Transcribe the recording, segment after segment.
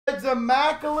Cards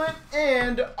Immaculate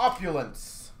and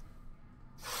Opulence.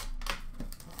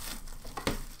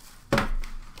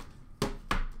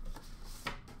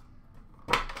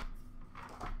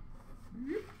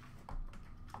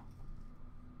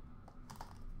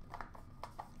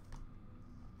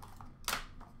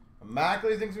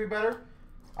 Immaculate thinks it'll be better.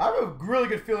 I have a really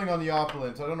good feeling on the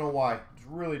Opulence. I don't know why. Just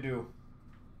really do.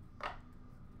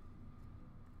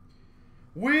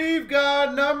 We've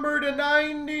got number to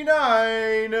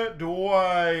 99,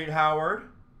 Dwight Howard.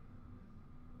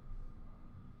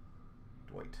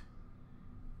 Dwight.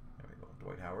 There we go.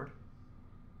 Dwight Howard.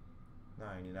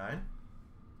 99.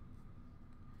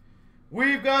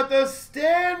 We've got the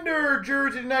standard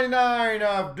jersey 99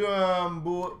 of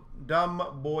Dumboya.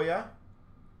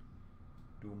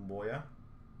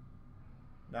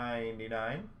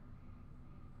 99.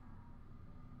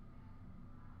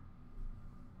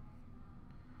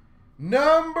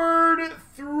 Numbered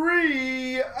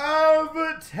 3 of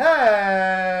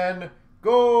 10,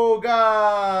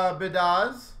 Goga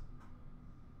Bidaz.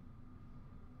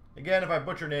 Again, if I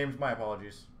butcher names, my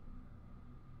apologies.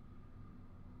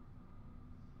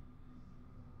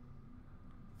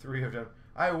 Three of 10.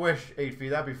 I wish 8 feet.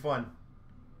 That'd be fun.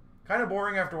 Kind of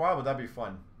boring after a while, but that'd be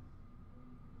fun.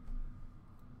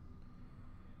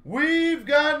 We've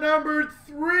got numbered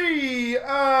 3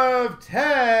 of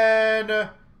 10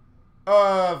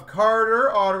 of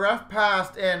Carter, autograph,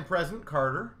 past and present,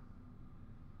 Carter.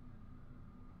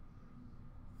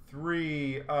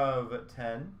 3 of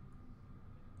 10.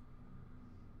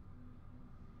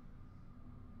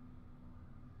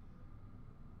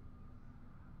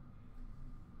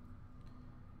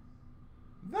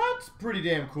 That's pretty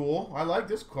damn cool. I like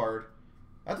this card.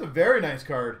 That's a very nice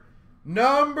card.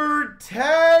 Number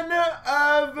 10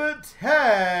 of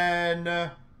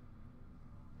 10.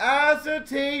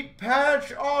 Acetate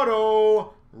patch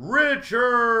auto,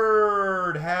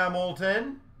 Richard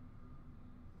Hamilton.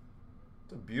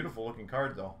 It's a beautiful looking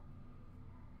card though.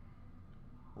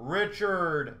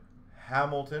 Richard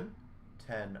Hamilton,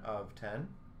 10 of 10.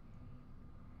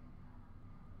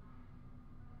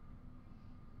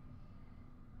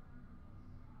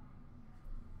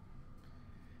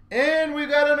 And we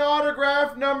got an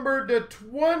autograph numbered to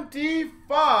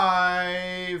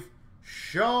 25.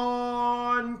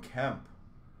 Sean Kemp.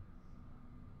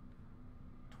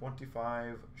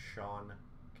 25, Sean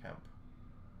Kemp.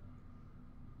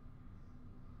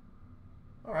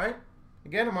 All right.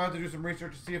 Again, I'm going to have to do some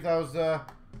research to see if that was a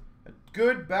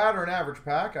good, bad, or an average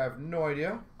pack. I have no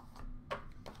idea.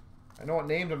 I know what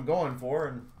names I'm going for,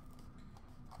 and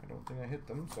I don't think I hit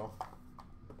them, so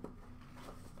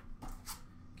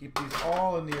keep these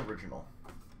all in the original.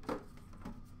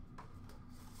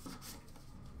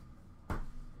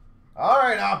 All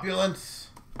right,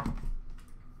 Opulence.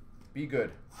 Be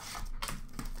good.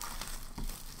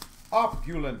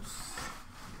 Opulence.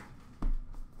 I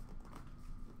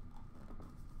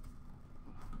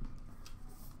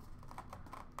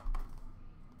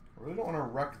really don't want to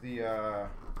wreck the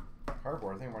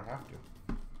cardboard. I think I might have to.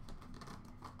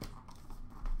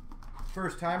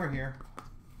 First timer here.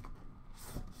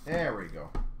 There we go.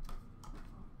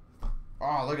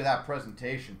 Oh, look at that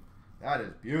presentation. That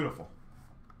is beautiful.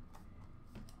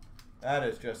 That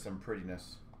is just some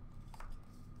prettiness.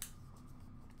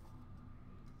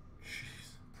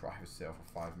 Jeez, private sale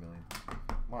for $5 million.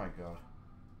 My God.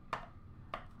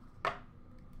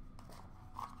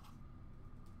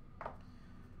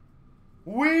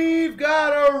 We've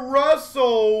got a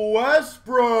Russell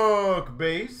Westbrook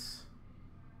base.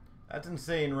 That's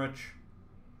insane, Rich.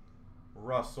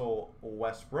 Russell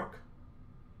Westbrook.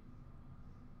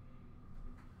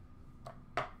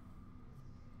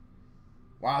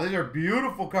 Wow, these are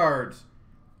beautiful cards.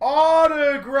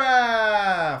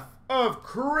 Autograph of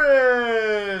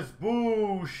Chris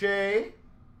Boucher.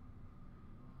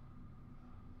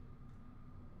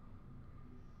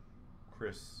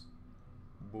 Chris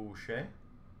Boucher.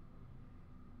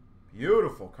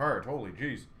 Beautiful card. Holy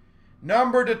jeez.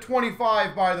 Numbered to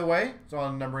 25, by the way. It's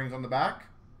on numberings on the back.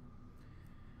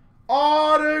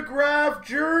 Autograph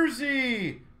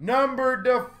jersey. Numbered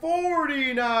to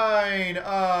 49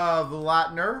 of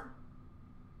Latner.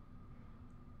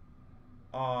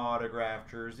 Autograph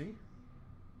jersey.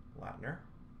 Latner.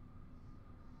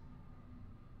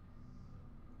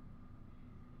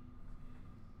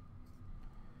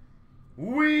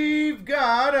 We've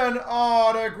got an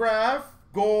autograph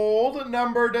gold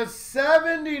numbered to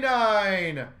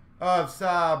 79 of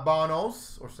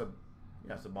Sabonis. Or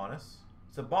Sabonis.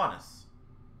 Sabonis.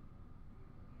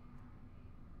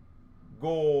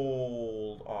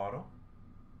 Gold auto.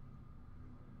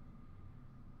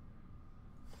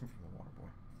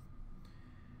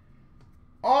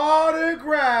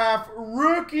 Autograph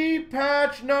rookie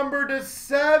patch number to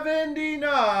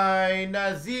 79,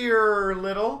 Nazir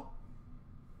Little.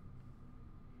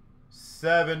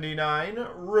 79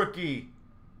 rookie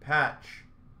patch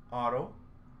auto,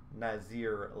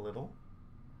 Nazir Little.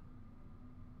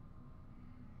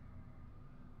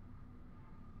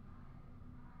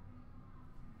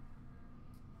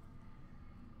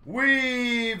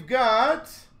 We've got,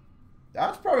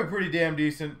 that's probably pretty damn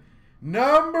decent,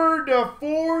 number to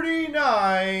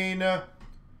 49,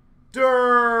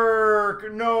 Dirk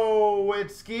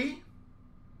Nowitzki.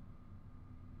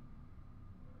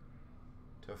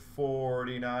 To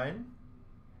 49,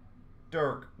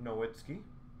 Dirk Nowitzki.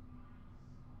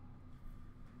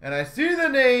 And I see the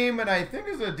name, and I think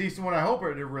it's a decent one. I hope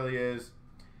it really is.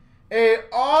 A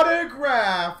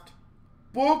autographed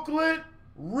booklet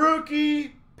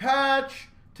rookie patch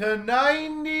to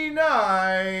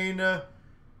 99,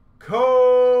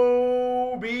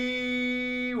 Kobe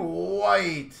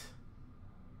White.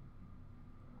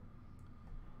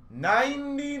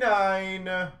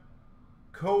 99,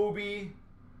 Kobe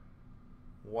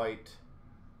White.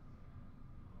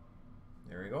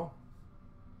 There you go.